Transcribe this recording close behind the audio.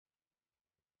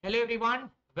Hello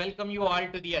everyone, welcome you all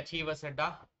to the Achievers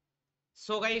Adda.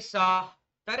 So guys,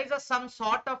 there is some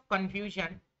sort of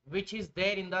confusion which is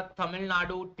there in the Tamil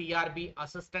Nadu TRB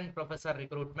Assistant Professor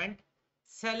Recruitment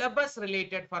syllabus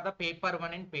related for the paper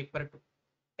 1 and paper 2.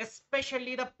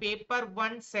 Especially the paper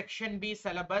 1 section B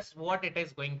syllabus, what it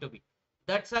is going to be.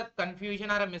 That's a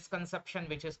confusion or a misconception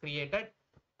which is created.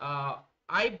 Uh,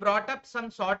 I brought up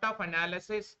some sort of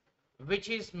analysis which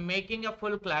is making a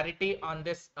full clarity on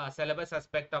this syllabus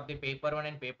aspect of the paper 1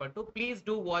 and paper 2. Please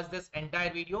do watch this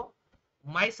entire video.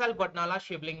 Myself, Vodnala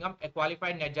Shivalingam, a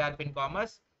qualified NET JRF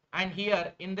Commerce. And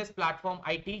here in this platform,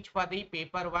 I teach for the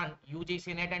paper 1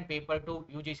 UGC NET and paper 2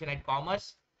 UGC NET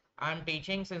Commerce. I'm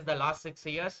teaching since the last 6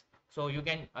 years. So you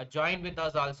can join with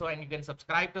us also, and you can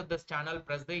subscribe to this channel,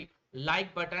 press the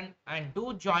like button, and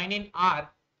do join in our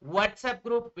WhatsApp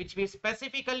group, which we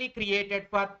specifically created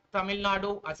for Tamil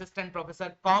Nadu Assistant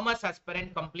Professor Commerce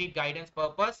Aspirant Complete Guidance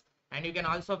purpose. And you can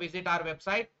also visit our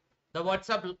website. The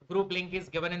WhatsApp group link is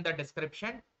given in the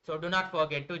description. So do not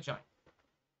forget to join.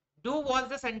 Do watch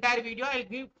this entire video. I'll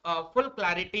give full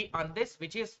clarity on this,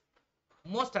 which is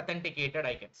most authenticated,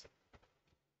 I can say.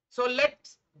 So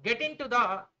let's get into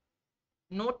the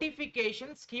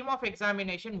notification scheme of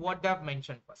examination, what they have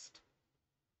mentioned first.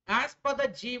 As per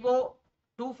the GO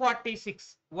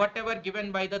 246, whatever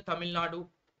given by the Tamil Nadu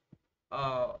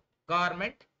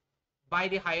government, by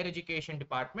the higher education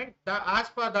department, as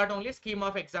per that only scheme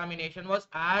of examination was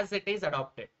as it is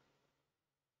adopted.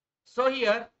 So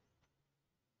here,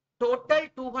 total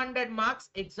 200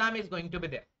 marks exam is going to be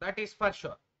there. That is for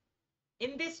sure.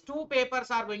 In these two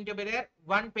papers are going to be there.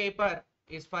 One paper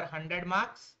is for 100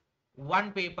 marks.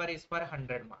 One paper is for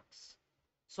 100 marks.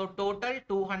 So total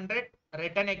 200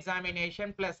 written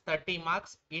examination plus 30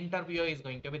 marks interview is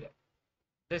going to be there.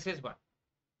 This is one.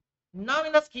 Now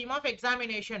in the scheme of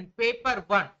examination, paper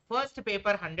 1, first paper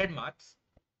 100 marks.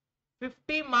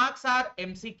 50 marks are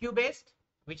MCQ based,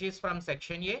 which is from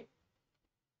section A.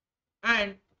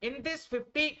 And in this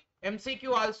 50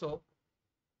 MCQ also,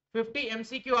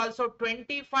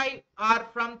 25 are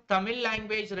from Tamil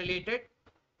language related,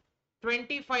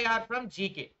 25 are from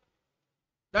GK.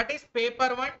 That is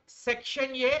paper 1,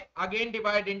 section A, again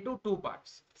divided into two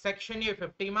parts. Section A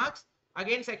 50 marks,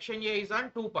 again section A is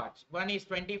on two parts. One is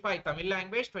 25 Tamil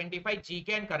language, 25 GK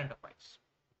and current affairs.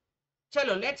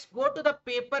 Chalo, let's go to the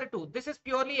paper 2. This is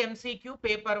purely MCQ,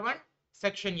 paper 1,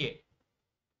 section A.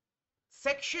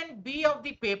 Section B of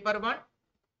the paper 1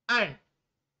 and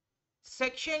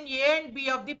section A and B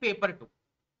of the paper 2.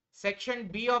 Section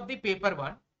B of the paper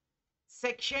 1,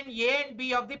 section A and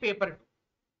B of the paper 2.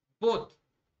 Both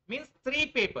means three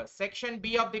papers. Section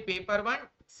B of the paper 1,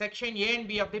 section A and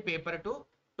B of the paper 2.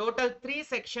 Total 3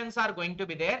 sections are going to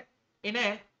be there in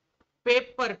a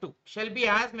paper 2. Shall be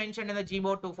as mentioned in the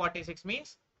GMO 246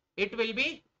 means it will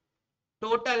be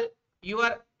total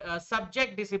your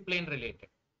subject discipline related.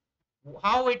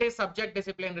 How it is subject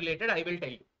discipline related, I will tell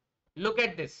you. Look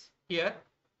at this here.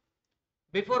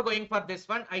 Before going for this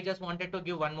one, I just wanted to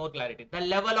give one more clarity. The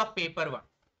level of paper 1.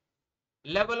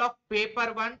 Level of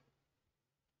paper 1,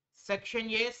 section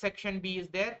A, section B is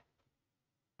there.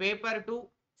 Paper 2,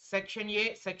 section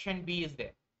A, section B is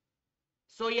there.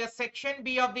 So your section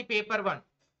B of the paper 1,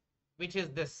 which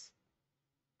is this,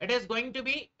 it is going to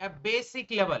be a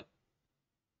basic level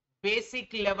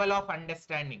of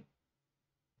understanding,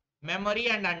 memory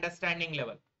and understanding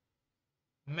level.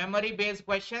 Memory based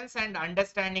questions and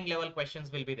understanding level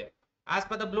questions will be there. As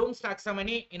per the Bloom's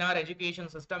taxonomy in our education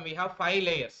system, we have 5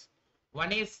 layers.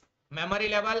 One is memory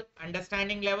level,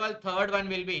 understanding level. Third one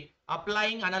will be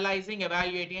applying, analyzing,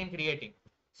 evaluating and creating.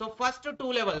 So first 2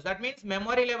 levels, that means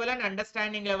memory level and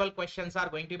understanding level questions are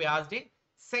going to be asked in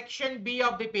section B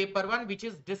of the paper 1, which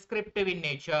is descriptive in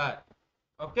nature.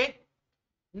 Okay.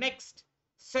 Next,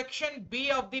 section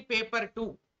B of the paper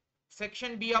 2.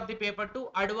 Section B of the paper 2,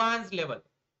 advanced level.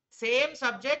 Same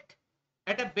subject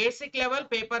at a basic level,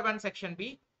 paper 1 section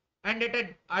B, and at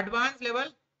an advanced level,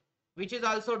 which is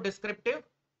also descriptive.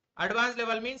 Advanced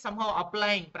level means somehow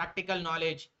applying practical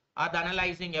knowledge or the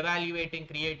analyzing, evaluating,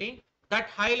 creating. That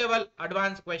high level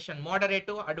advanced question, moderate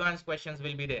to advanced questions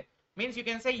will be there. Means you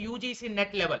can say UGC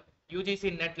net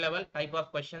level type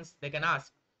of questions they can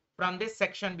ask from this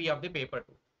section B of the paper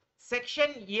 2.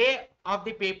 Section A of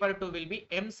the paper 2 will be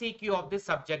MCQ of the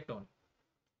subject only.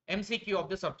 MCQ of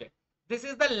the subject. This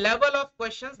is the level of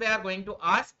questions they are going to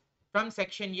ask from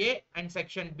section A and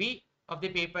section B of the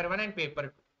paper 1 and paper 2.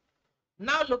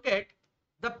 Now look at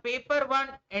the paper 1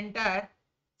 entire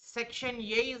section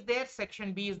A is there,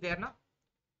 section B is there now.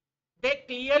 They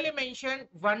clearly mentioned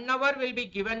 1 hour will be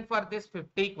given for this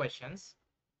 50 questions.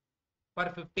 For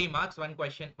 50 marks, one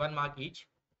question, 1 mark each.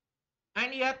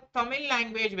 And here Tamil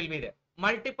language will be there.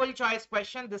 Multiple choice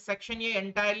question. This section A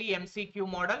entirely MCQ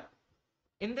model.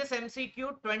 In this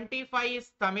MCQ, 25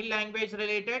 is Tamil language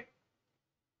related.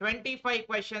 25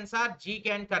 questions are GK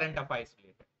and current affairs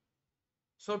related.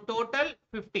 So total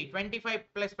 50. 25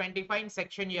 plus 25 in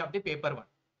section A of the paper 1.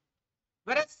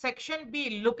 Whereas section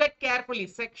B, look at carefully.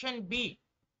 Section B,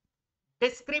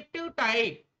 descriptive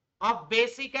type of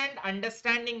basic and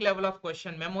understanding level of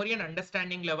question, memory and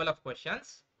understanding level of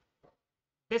questions.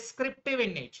 Descriptive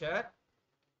in nature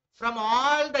from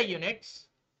all the units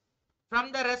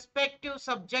from the respective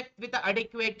subject with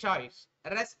adequate choice.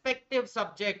 Respective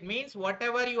subject means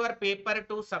whatever your paper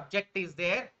 2 subject is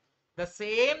there, the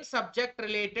same subject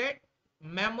related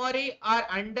memory or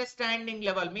understanding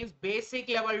level means basic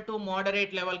level to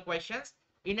moderate level questions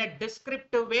in a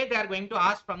descriptive way they are going to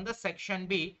ask from the section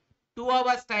B. 2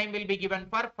 hours time will be given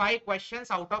for 5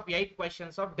 questions out of 8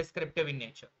 questions of descriptive in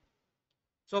nature.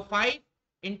 So 5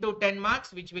 into 10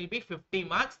 marks, which will be 50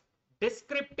 marks.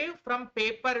 Descriptive from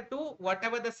paper 2,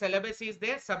 whatever the syllabus is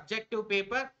there, subjective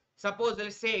paper. Suppose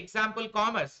let's say example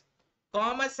commerce.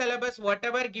 Commerce syllabus,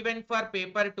 whatever given for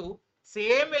paper 2,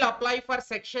 same will apply for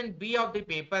section B of the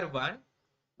paper 1.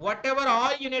 Whatever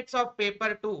all units of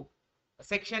paper 2,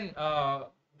 section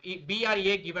B or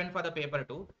A given for the paper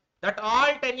 2, that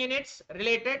all 10 units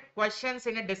related questions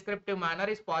in a descriptive manner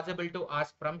is possible to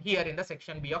ask from here in the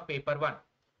section B of paper 1.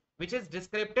 Which is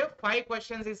descriptive. 5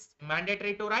 questions is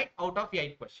mandatory to write out of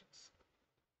 8 questions.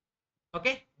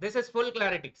 Okay, this is full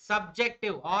clarity.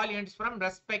 Subjective, all units from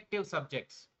respective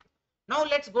subjects. Now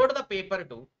let's go to the paper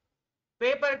 2.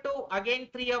 Paper 2 again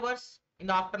 3 hours in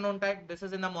the afternoon time. This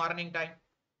is in the morning time.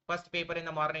 First paper in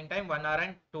the morning time 1 hour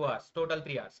and 2 hours. Total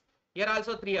 3 hours. Here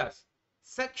also 3 hours.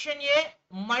 Section A,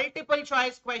 multiple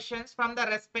choice questions from the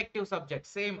respective subject.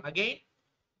 Same again.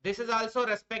 This is also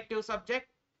respective subject.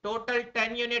 Total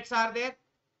 10 units are there.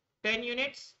 10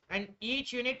 units and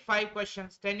each unit 5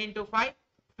 questions. 10 into 5,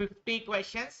 50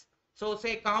 questions. So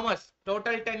say commerce,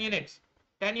 total 10 units.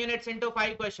 10 units into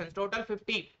 5 questions. Total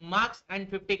 50 marks and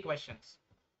 50 questions.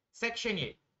 Section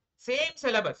A, same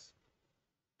syllabus.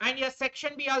 And your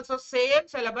section B also same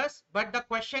syllabus, but the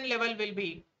question level will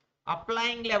be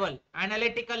applying level,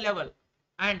 analytical level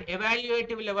and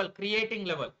evaluative level, creating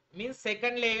level. Means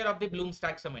second layer of the Bloom's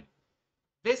taxonomy.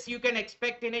 This you can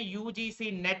expect in a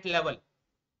UGC NET level,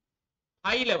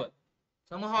 high level.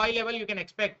 Somehow high level you can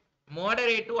expect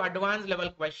moderate to advanced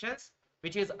level questions,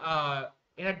 which is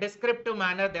in a descriptive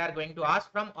manner they are going to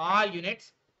ask from all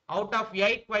units. Out of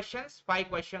 8 questions, 5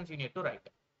 questions you need to write.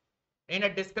 In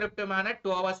a descriptive manner,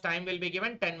 2 hours time will be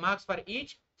given, 10 marks for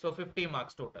each, so 50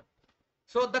 marks total.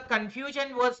 So the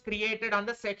confusion was created on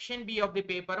the section B of the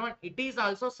paper 1. It is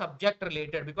also subject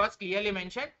related because clearly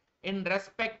mentioned in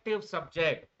respective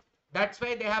subject. That's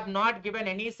why they have not given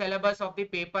any syllabus of the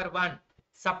paper 1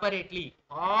 separately.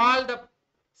 All the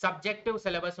subjective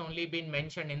syllabus only been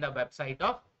mentioned in the website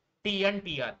of T and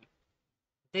TRB.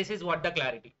 This is what the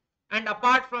clarity. And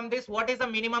apart from this, what is the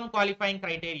minimum qualifying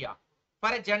criteria?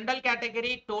 For a general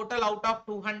category, total out of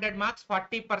 200 marks,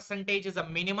 40% is a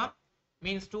minimum.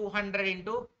 Means 200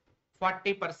 into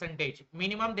 40%.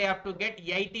 Minimum they have to get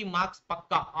 80 marks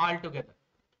pakka altogether.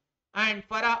 And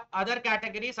for other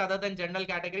categories other than general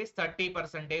categories,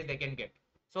 30% they can get.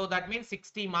 So that means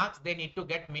 60 marks they need to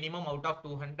get minimum out of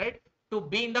 200 to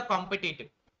be in the competitive.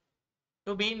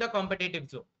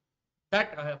 Zone.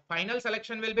 That final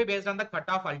selection will be based on the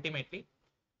cutoff ultimately.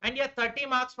 And yeah, 30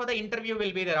 marks for the interview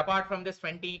will be there apart from this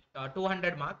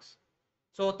 200 marks.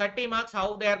 So 30 marks,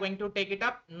 how they are going to take it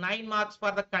up? 9 marks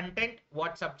for the content,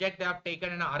 what subject they have taken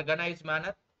in an organized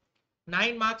manner.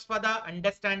 9 marks for the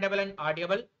understandable and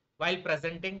audible while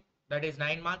presenting, that is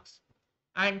 9 marks.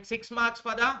 And 6 marks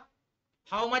for the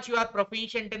how much you are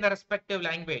proficient in the respective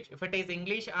language, if it is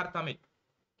English or Tamil.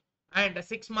 And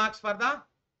 6 marks for the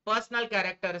personal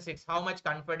characteristics, how much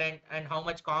confident and how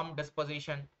much calm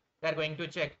disposition they are going to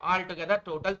check. Altogether,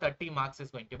 total 30 marks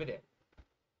is going to be there.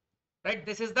 Right,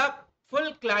 this is the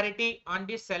full clarity on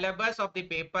the syllabus of the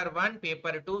paper 1,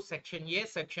 paper 2, section A,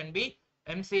 section B,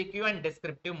 MCQ and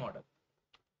descriptive model.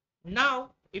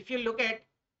 Now, if you look at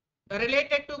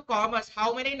related to commerce,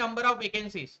 how many number of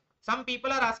vacancies? Some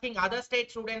people are asking other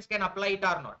state students can apply it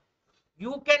or not.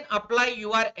 You can apply,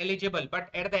 you are eligible, but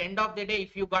at the end of the day,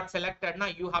 if you got selected, now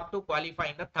you have to qualify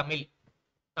in the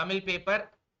Tamil paper.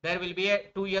 There will be a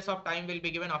 2 years of time will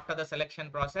be given after the selection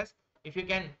process. If you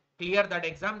can clear that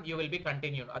exam, you will be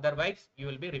continued. Otherwise, you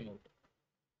will be removed.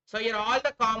 So here all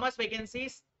the commerce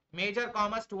vacancies, major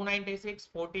commerce 296,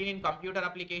 14 in computer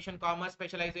application commerce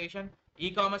specialization,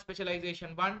 e-commerce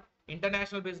specialization 1,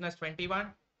 international business 21,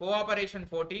 cooperation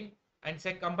 14,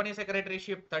 and company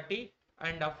secretaryship 30,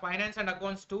 and finance and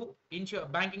accounts 2,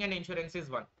 banking and insurance is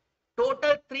 1.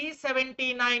 Total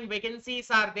 379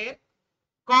 vacancies are there.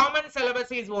 Common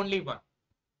syllabus is only 1.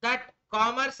 That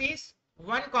commerce is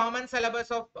one common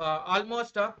syllabus of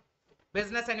almost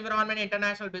business environment,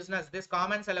 international business. This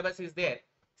common syllabus is there.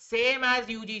 Same as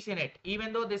UGC NET,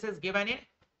 even though this is given in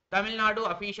Tamil Nadu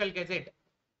official gazette.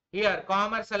 Here,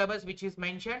 commerce syllabus which is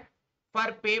mentioned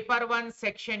for paper 1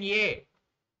 section A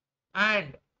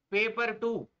and paper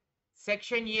 2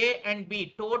 section A and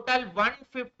B. Total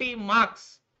 150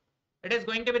 marks. It is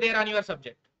going to be there on your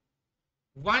subject.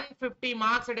 150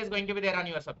 marks it is going to be there on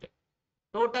your subject.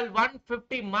 Total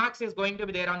 150 marks is going to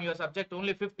be there on your subject.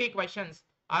 Only 50 questions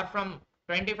are from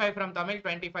 25 from Tamil,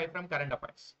 25 from current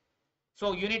affairs.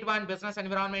 So unit 1 business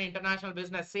environment, international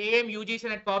business, same UGC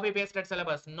NET copy pasted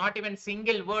syllabus, not even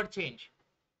single word change.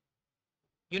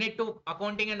 Unit 2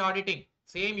 accounting and auditing,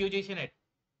 same UGC NET.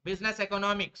 Business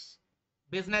economics,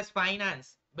 business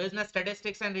finance, business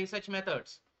statistics and research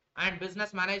methods, and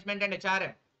business management and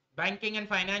HRM, banking and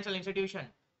financial institution,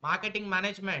 marketing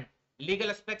management,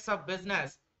 legal aspects of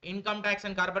business, income tax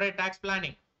and corporate tax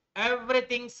planning.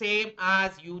 Everything same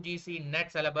as UGC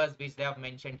NET syllabus which they have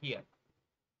mentioned here.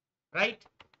 Right?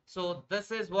 So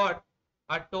this is what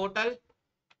a total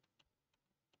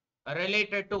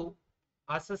related to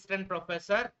assistant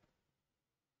professor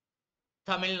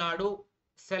Tamil Nadu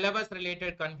syllabus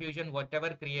related confusion whatever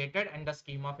created and the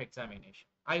scheme of examination.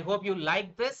 I hope you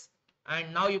like this,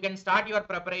 and now you can start your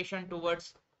preparation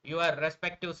towards your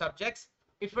respective subjects.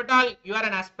 If at all you are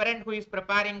an aspirant who is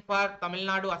preparing for Tamil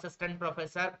Nadu assistant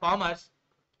professor commerce,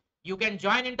 you can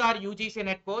join into our UGC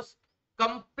NET course.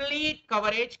 Complete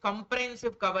coverage,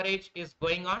 comprehensive coverage is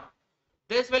going on.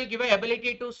 This will give you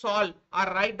ability to solve or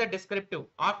write the descriptive.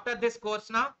 After this course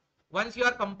now, once you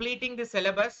are completing the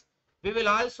syllabus, we will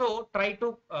also try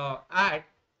to add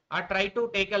or try to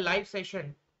take a live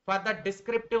session for the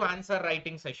descriptive answer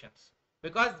writing sessions.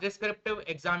 Because descriptive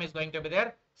exam is going to be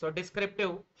there. So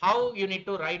descriptive, how you need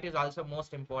to write is also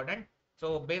most important.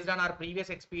 So based on our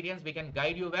previous experience, we can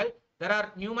guide you well. There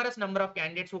are numerous number of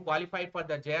candidates who qualified for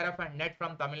the JRF and NET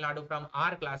from Tamil Nadu from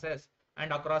our classes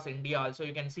and across India also.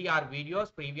 You can see our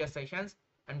videos, previous sessions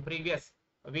and previous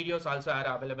videos also are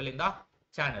available in the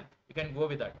channel. You can go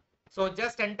with that. So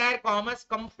just entire commerce,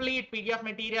 complete PDF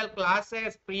material,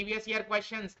 classes, previous year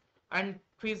questions and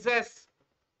quizzes.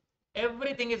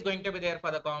 Everything is going to be there for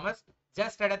the commerce.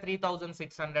 Just at a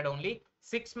 3,600 only.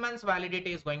 6 months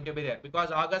validity is going to be there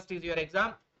because August is your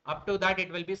exam. Up to that,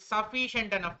 it will be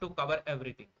sufficient enough to cover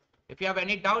everything. If you have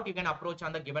any doubt, you can approach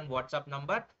on the given WhatsApp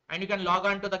number and you can log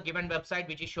on to the given website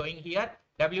which is showing here,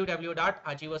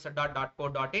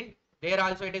 www.achieverseda.co.in. There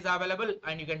also it is available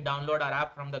and you can download our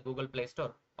app from the Google Play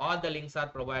Store. All the links are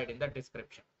provided in the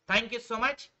description. Thank you so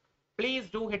much. Please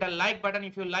do hit a like button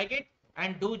if you like it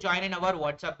and do join in our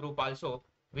WhatsApp group also,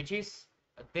 which is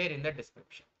there in the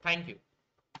description. Thank you.